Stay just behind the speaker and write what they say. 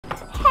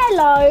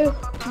Hello,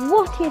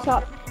 what is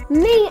up?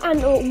 Me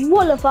and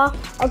Wolliver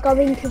are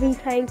going to be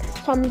playing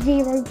some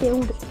Zero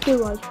Build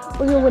duos.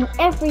 We're going to win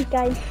every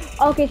game.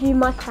 I'll give you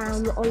my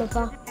crown,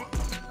 Oliver.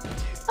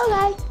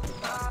 Okay.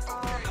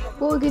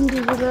 What we're going to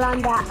do is we're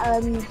going to land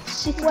at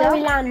Citadel. Where are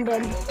we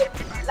landing?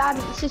 Land at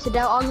the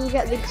Citadel. I'm going to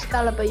get the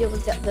Excalibur, you're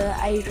going to get the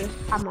Aegis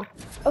hammer.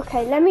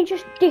 Okay, let me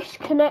just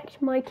disconnect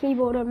my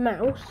keyboard and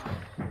mouse,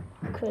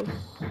 because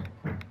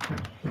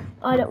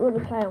I don't want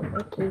to play on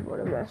my keyboard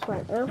and mouse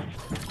right now.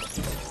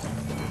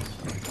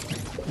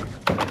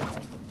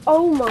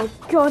 Oh my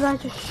god, I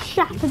just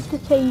shattered the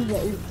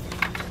TV.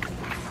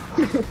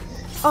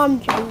 I'm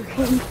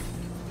joking.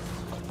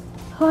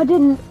 I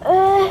didn't.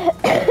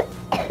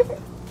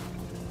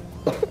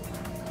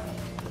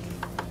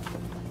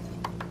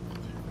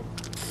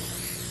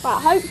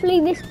 Right, hopefully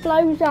this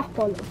blows up,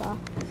 Oliver.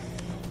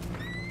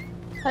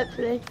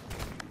 Hopefully.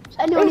 Is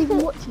anyone even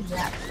watching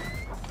that?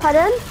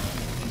 Pardon?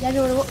 Is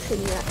anyone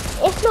watching that?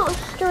 It's not a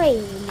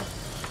stream.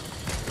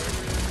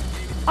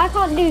 I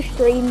can't do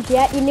streams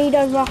yet. You need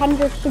over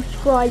 100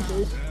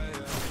 subscribers,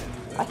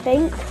 I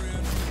think.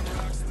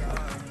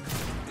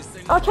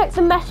 I'll check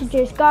the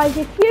messages, guys.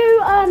 If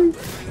you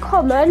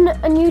comment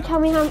and you tell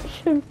me how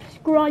much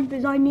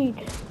subscribers I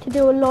need to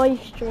do a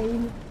live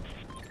stream.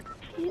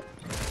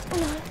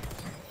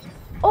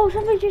 Oh,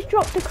 somebody just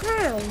dropped a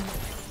crown.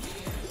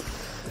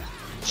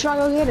 Should I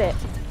go get it?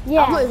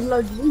 Yeah. I've not even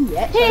loaded in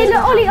yet. Here,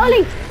 look,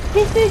 Ollie,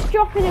 this dude's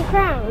dropping a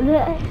crown.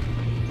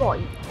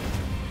 Right.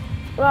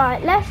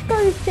 Right, let's go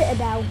to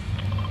Citadel.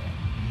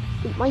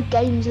 My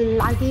games are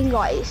lagging.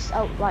 Right, it's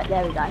right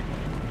there we go.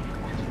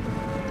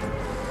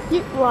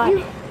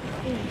 Right.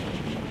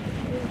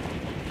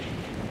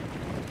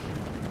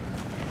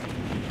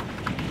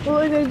 What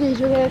we're going to do is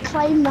we're going to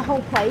claim the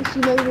whole place,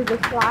 you know, with the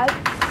flag,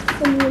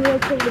 and we're going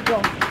to kill the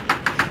boss.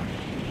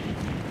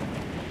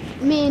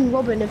 Me and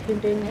Robin have been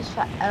doing this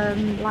for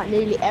like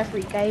nearly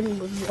every game,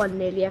 and we've won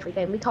nearly every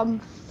game. We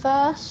come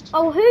first.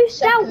 Oh, who's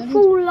second.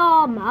 Doubtful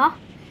Llama?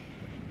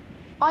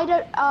 I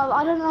don't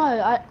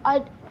know.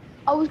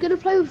 I was gonna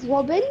play with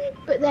Robin,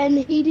 but then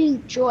he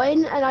didn't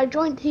join, and I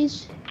joined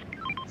his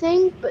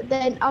thing. But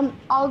then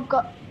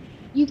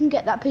you can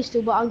get that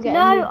pistol, but I'm getting.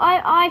 No,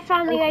 I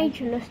found the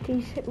Ageless.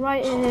 He's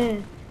right in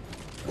here.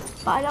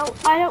 But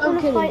I don't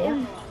want to fight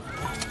him.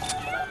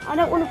 I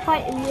don't want to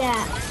fight him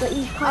yet. But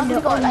he's kind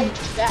of.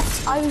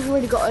 I've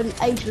already got an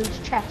Ageless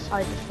chest.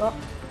 I just got.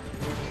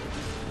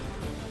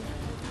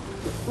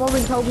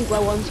 Robin told me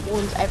where one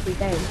spawns every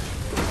game.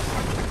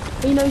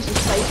 He knows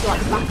this place like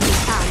the back of his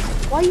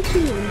hand. Why are you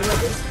killing him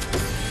already?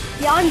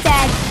 Yeah, I'm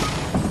dead.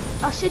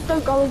 I said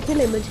don't go and kill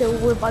him until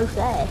we're both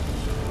there.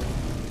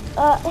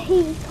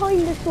 He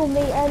kind of saw me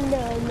and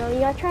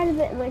no, I tried a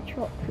bit of my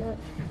chocolate.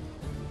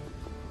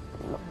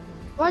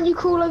 Why don't you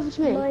crawl over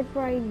to me? My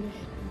brain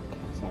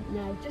said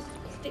no. Just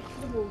stick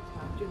to the water.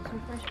 Do you want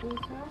some fresh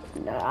water?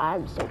 No,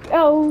 I'm so.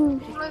 Oh.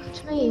 Crawl over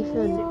to me,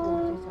 Ethan.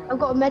 I've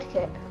got a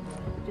medkit.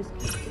 Just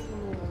stick to the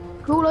water.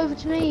 Crawl over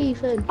to me,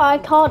 Ethan. I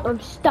can't. I'm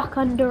stuck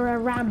under a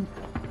ramp.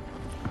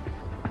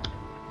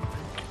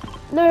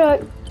 No,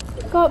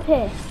 go up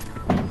here.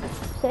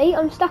 See,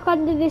 I'm stuck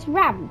under this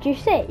ramp. Do you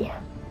see?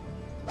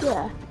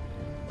 Yeah.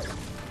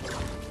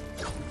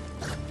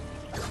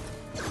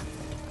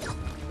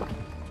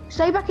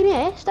 Stay back in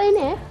here. Stay in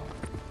here.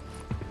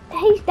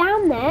 He's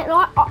down there.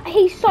 And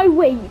he's so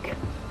weak,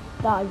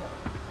 though.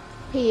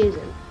 He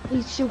isn't.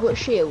 He's still got a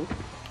shield.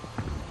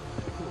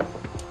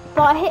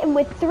 But I hit him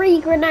with 3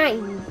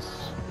 grenades.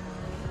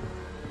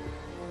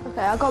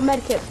 Okay, I got a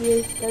medkit for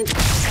you.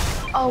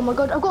 Oh my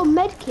god, I've got a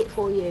medkit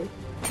for you.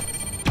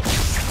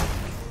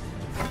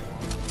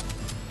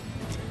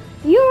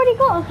 You already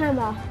got a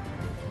hammer.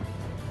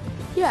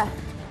 Yeah.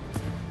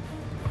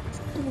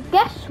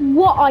 Guess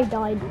what I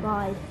died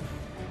by?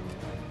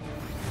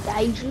 The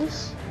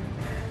Ageless?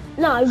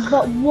 No,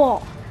 but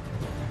what?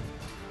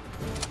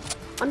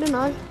 I don't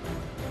know.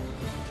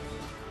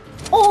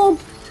 Oh!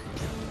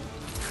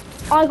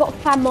 I got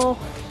Famos.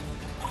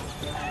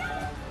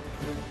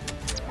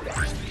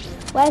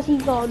 Where's he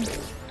gone?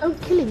 Don't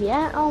kill him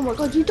yet. Oh my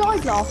god, you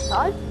died last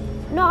time.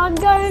 No, I'm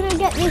going to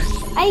get this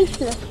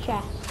Ageless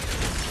chest.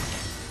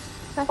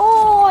 Okay.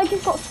 Oh, I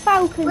just got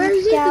Falcon Where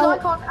is he? Because I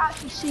Scout. can't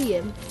actually see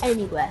him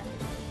anywhere.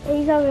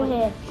 He's over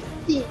here.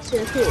 It's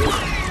a kid.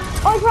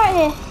 Oh, he's right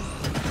here.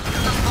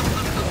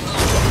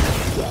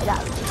 Yeah,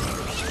 that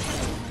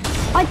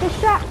was I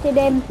distracted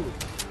him.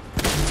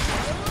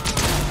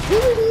 He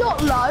was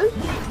not low.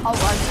 Oh,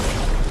 run.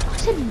 I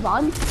said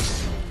run.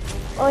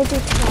 Oh, I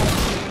did try.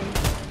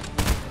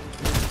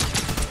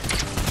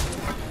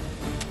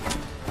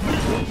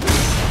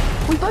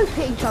 We both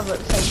hit each other at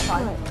the same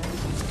time. Right.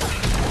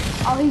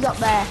 Oh, he's up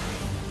there.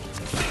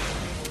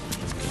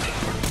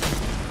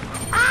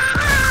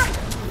 Ah!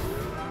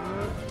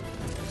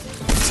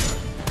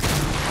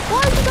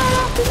 Why is he going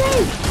after me?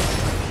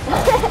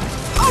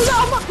 Oh no,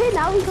 I'm up here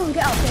now. He can't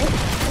get up here.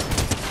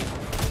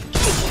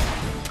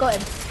 Got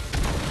him.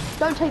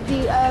 Don't take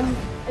the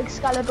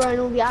Excalibur and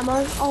all the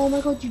ammo. Oh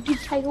my god, you did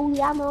take all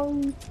the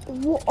ammo.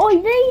 I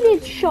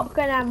needed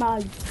shotgun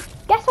ammo.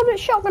 Guess how much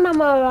shotgun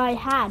ammo I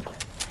had?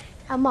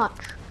 How much?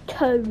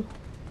 2.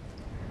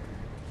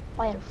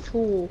 I had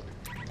 4.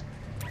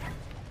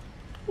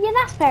 Yeah,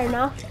 that's fair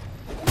enough.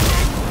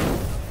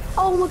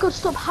 Oh my god,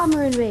 stop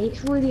hammering me.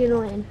 It's really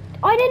annoying.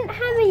 I didn't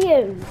hammer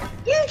you.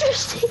 You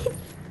just did.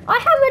 I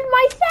hammered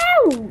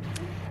myself.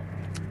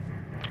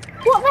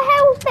 What the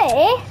hell's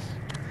this?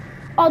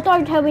 Oh,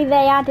 don't tell me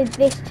they added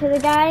this to the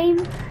game.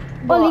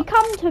 What? Ollie,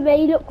 come to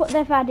me. Look what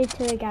they've added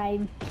to the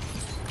game.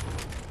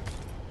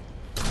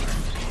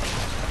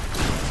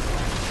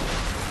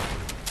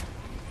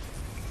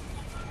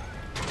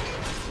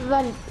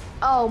 Then,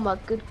 oh my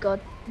good god.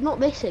 Not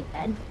this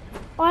again.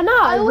 I know.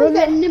 I always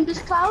get Nimbus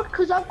Cloud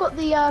because I've got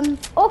the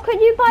Or could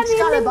you buy me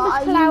a Excalibur,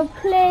 Nimbus Cloud,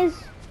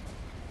 please?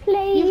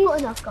 Please. You've got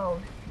enough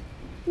gold.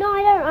 No,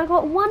 I don't. I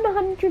got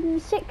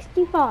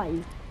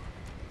 165.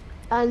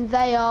 And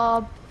they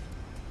are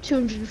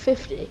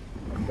 250.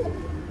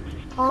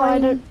 So I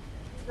don't.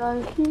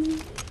 So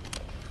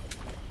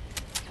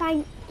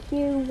Thank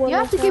you. you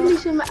have to give me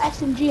some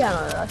SMG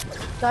ammo though.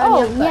 So I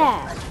Oh only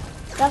have 30.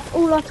 yeah, that's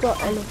all I've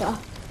got, Oliver.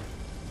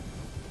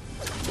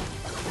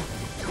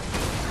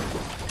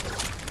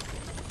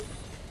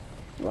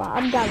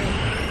 Right, I'm done.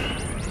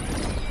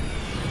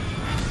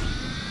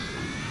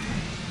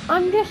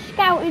 I'm just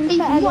scouting for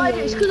It's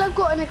enemies. because I've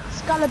got an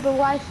Excalibur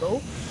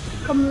rifle.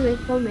 Come with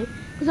me, follow me.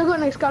 Because I've got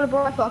an Excalibur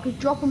rifle, I could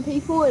drop on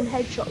people and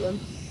headshot them.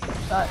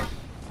 So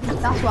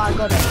that's why I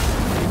got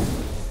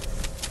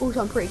it.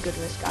 Also, I'm pretty good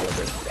with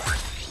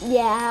Excalibur.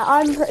 Yeah,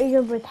 I'm pretty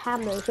good with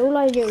hammers. All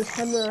I do is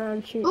hammer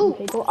around shooting Ooh.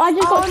 people. I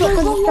just got there's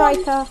shotgun one.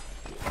 striker.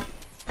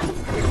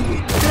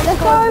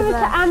 Let's go over to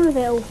there.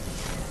 Anvil.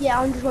 Yeah,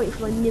 I'm just waiting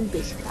for my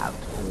Nimbus Cloud.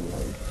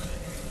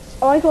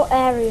 Oh, I got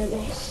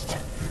aerialist.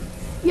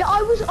 Yeah,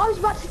 I was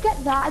about to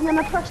get that and then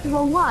I pressed the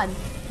wrong one.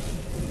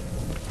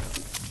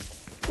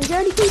 Is there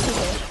any people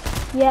here?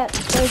 Yep,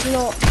 there's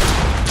not.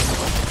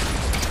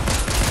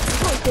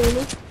 Not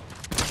really.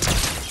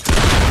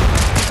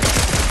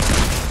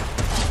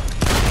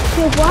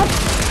 Killed one.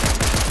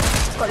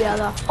 Got the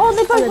other. Oh,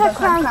 they both they have both have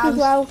crowns as crowns.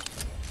 well.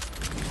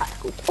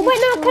 Oh, wait,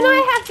 no, can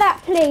I have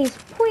that, please?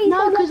 Please.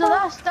 No, because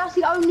Oliver. that's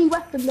the only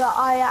weapon that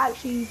I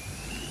actually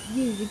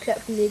use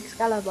except for the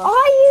Excalibur.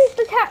 I used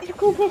the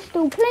tactical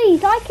pistol,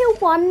 please. I killed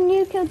one and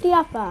you killed the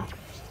other.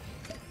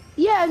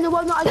 Yeah, and the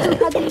one that I killed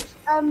had this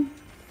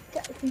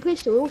tactical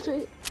pistol.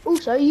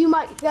 Also, you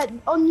might get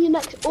on your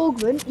next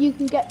augment. You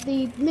can get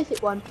the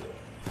mythic one.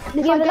 And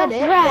if Yeah, I but get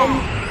that's it, rare.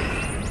 then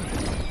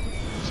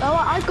so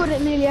I got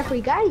it nearly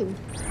every game.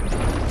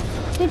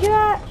 Did you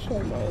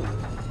actually?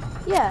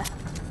 Yeah.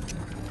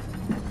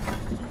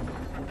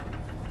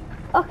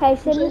 Okay,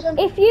 so So-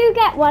 if you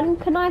get one,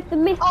 can I have the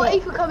mythic? Oh,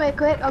 Ethan, come here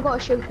quick. I got a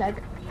shield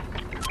keg.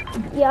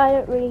 Yeah, I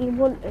don't really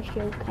want a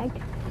shield keg.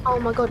 Oh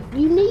my god,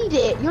 you need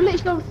it. You're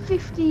literally on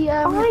 50.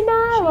 I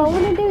know, I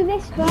want to do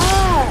this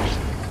first.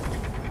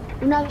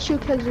 Now the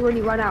shield kegs have already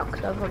run out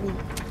because I've already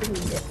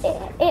used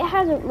it. It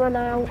hasn't run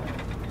out.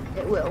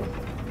 It will.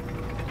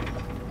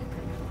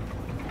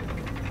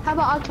 How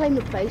about I claim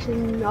the place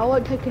and I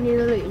won't take any of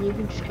the loot and you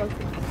can just go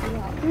for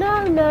it.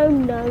 No, no,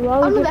 no. Oh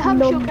I'll no, they just have a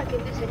nom- shield keg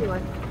in this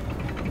anyway.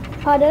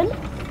 Pardon?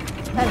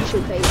 They have a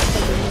shield keg in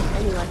this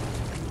anyway.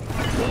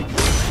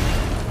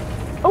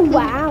 Oh,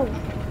 wow.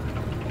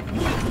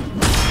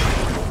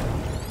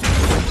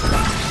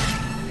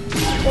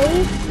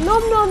 These?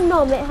 Nom nom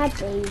nom, it had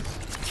these.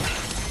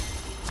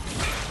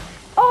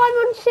 Oh, I'm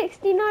on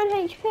 69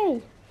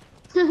 HP.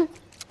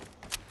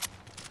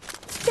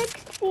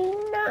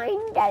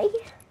 69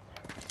 days.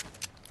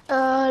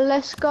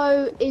 Let's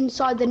go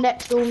inside the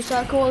next storm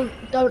circle.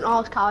 Don't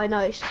ask how I know,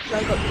 it's just 'cause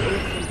I got the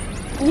order.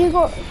 You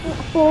got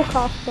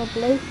forecast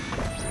probably.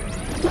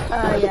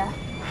 Yeah.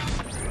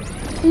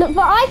 Look,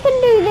 but I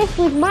can do this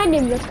with my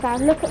Nimbus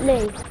Cloud. Look at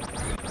me.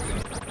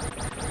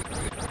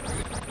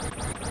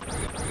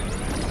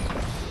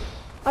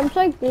 I'm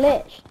so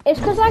glitched. It's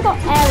because I got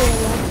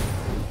aerial.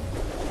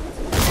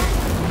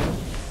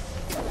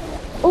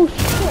 Oh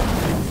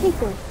shit!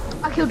 People.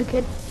 I killed a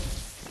kid.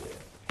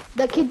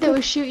 The kid that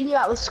was shooting you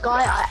out of the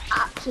sky, I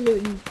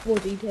absolutely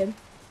bodied him.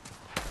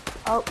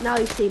 Oh, now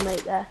his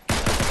teammate there.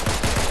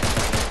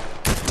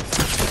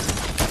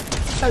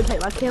 Don't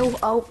take my kill.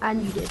 Oh,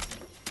 and you did.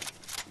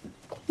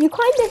 You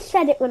kind of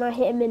said it when I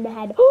hit him in the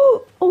head.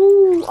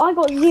 Oh, I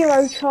got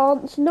 0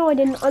 chance. No, I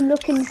didn't. I'm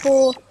looking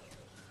for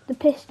the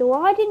pistol.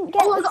 I didn't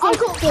get Oh, the I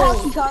got pistol.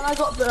 party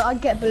time. I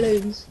get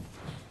balloons.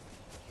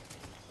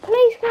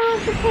 Please can I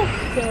have the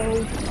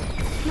pistol?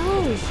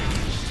 No.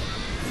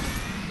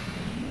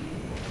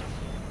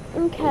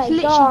 Okay, It's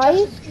literally guys.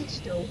 just a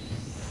pistol.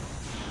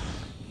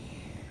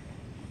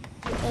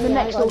 Oh, The yeah,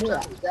 next I gotta do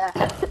altar is there.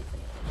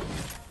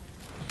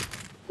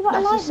 But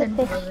I That's like a the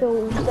simple one.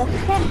 pistols. They're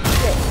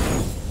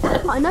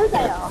separate. I know they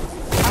are.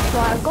 That's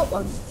why I got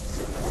one.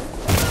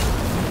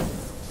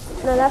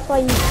 No, that's why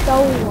you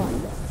stole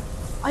one.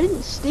 I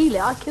didn't steal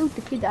it. I killed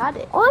the kid that had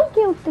it. I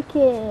killed the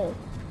kid.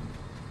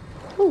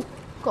 Ooh,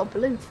 got a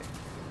balloon.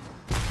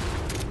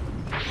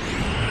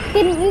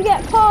 Didn't you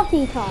get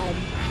party time?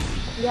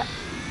 Yep.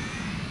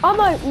 I'm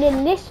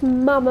opening this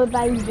mama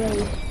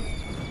baby.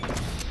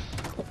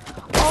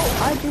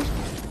 I just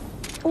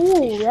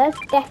Oh, there's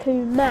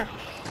Deku Mash.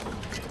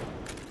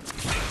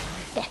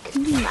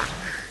 Deku Mash.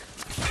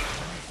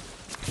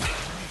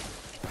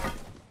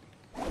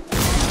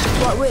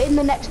 Right, we're in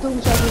the next storm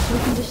circle, so we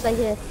can just stay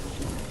here.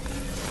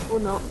 Or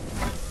not.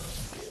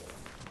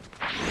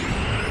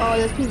 Oh,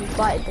 there's people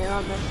fighting there,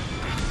 aren't there?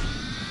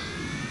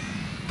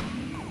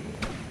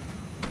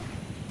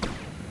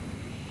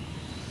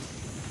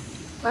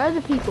 Where are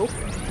the people?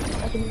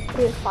 I can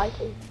hear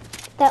fighting.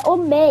 They're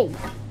on me.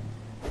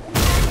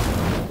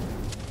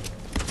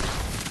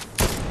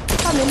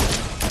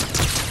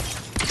 Coming.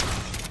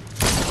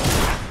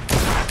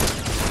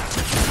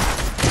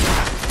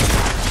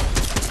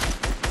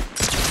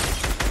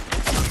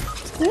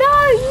 No,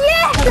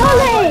 yes,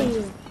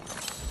 Ollie!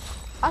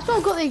 That's why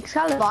I got the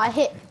Excalibur. I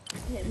hit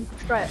him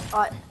straight.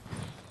 Right.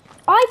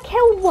 I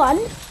killed one,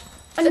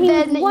 and And he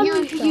then was one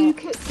you shot.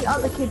 kicked the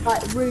other kid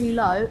like really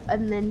low,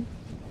 and then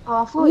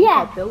I thought you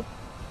Yeah. had Bill.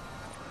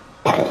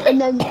 and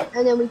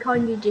then we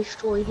kind of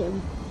destroyed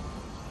him.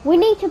 We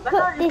need to I put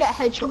can't just this get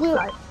headshots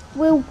right.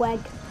 Wilweg.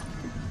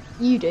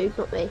 You do,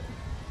 not me.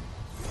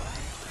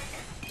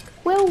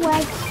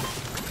 Wilweg.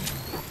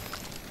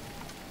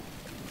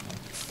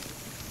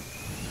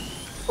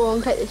 Or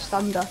I'll take this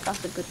thunder.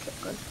 That's a good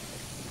shotgun.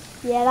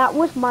 Yeah, that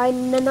was mine,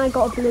 and then I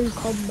got a blue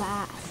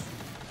combat.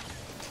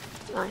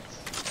 Nice.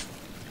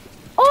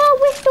 Oh,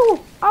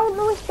 whistle! I want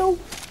the whistle.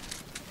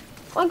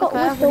 I got Okay,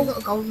 I've whistle. already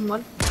got a golden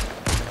one.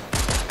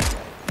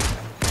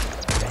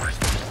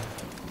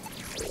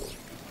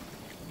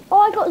 Oh,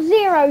 I got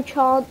 0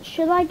 chance.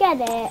 Should I get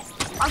it?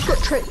 I've got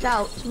tricked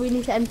out, so we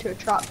need to enter a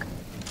truck.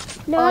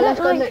 No, Oh, I let's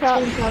don't go like next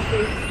trucks. storm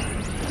circle.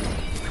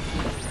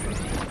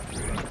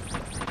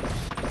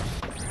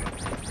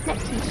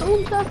 Next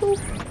storm circle?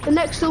 The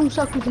next storm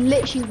circle is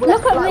literally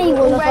Look at me, we're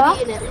Wolver.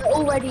 already in it. We're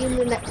already in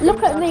the next Look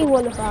storm at me, circle.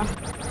 Wolver.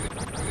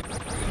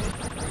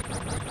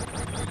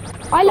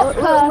 I look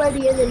We're cursed,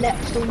 already in the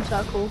next storm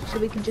circle, so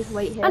we can just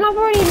wait here. and I've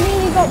already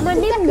nearly got my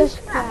Look at Nimbus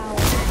this cloud.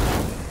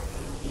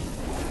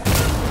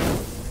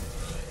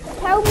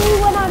 Tell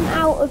me when I'm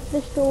out of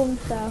the storm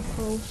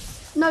circle.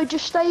 No,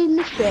 just stay in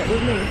this bit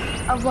with me.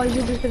 Otherwise,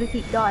 you're just gonna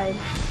keep dying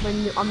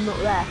when I'm not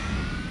there.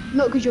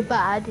 Not because you're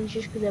bad, it's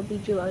just because there'll be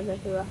duos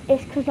everywhere.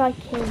 It's because I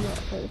kill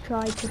lots of,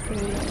 try to kill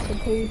lots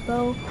of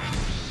people.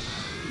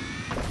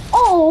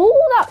 Oh,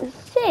 that was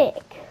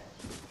sick.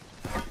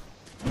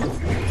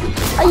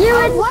 Are you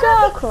in Why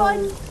don't we circle?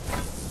 find-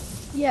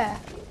 Yeah,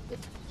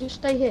 just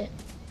stay here.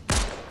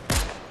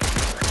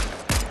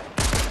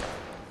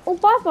 Oh,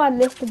 bye bye,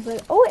 Mr. Blue.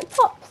 Oh, it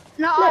pops.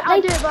 No, Look, I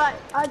they- do it by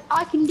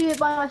I can do it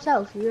by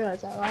myself. You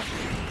realise that, right?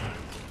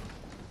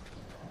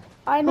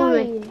 I know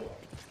Follow me. you.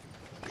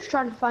 Just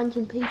trying to find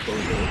some people.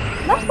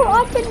 That's what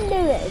I've been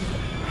doing.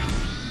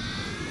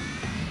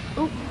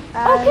 Oh,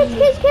 Oh,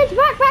 kids,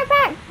 back,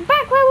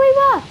 back where we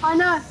were. I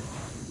know.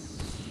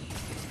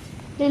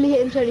 Nearly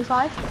hit him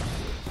 75.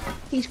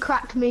 He's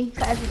cracked me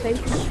for everything.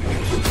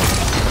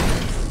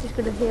 Just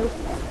gonna heal.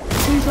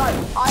 He's like,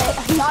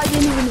 I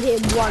didn't even hit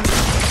him once.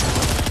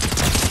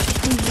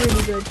 He's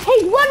really good.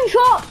 He's one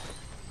shot.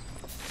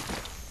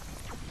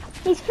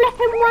 He's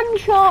flipping one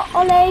shot,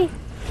 Ollie.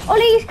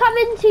 Ollie, he's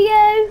coming to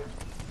you.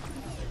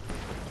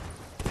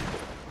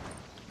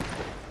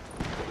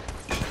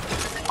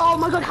 Oh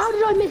my god, how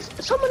did I miss?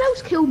 Someone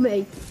else killed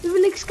me with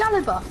an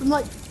Excalibur. I'm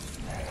like,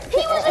 he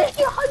was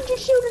actually 100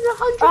 shield and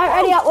 100 Right,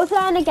 ready health. up, we're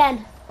playing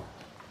again.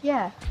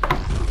 Yeah.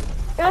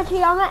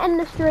 Actually, I'm gonna end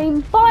the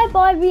stream. Bye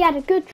bye, we had a good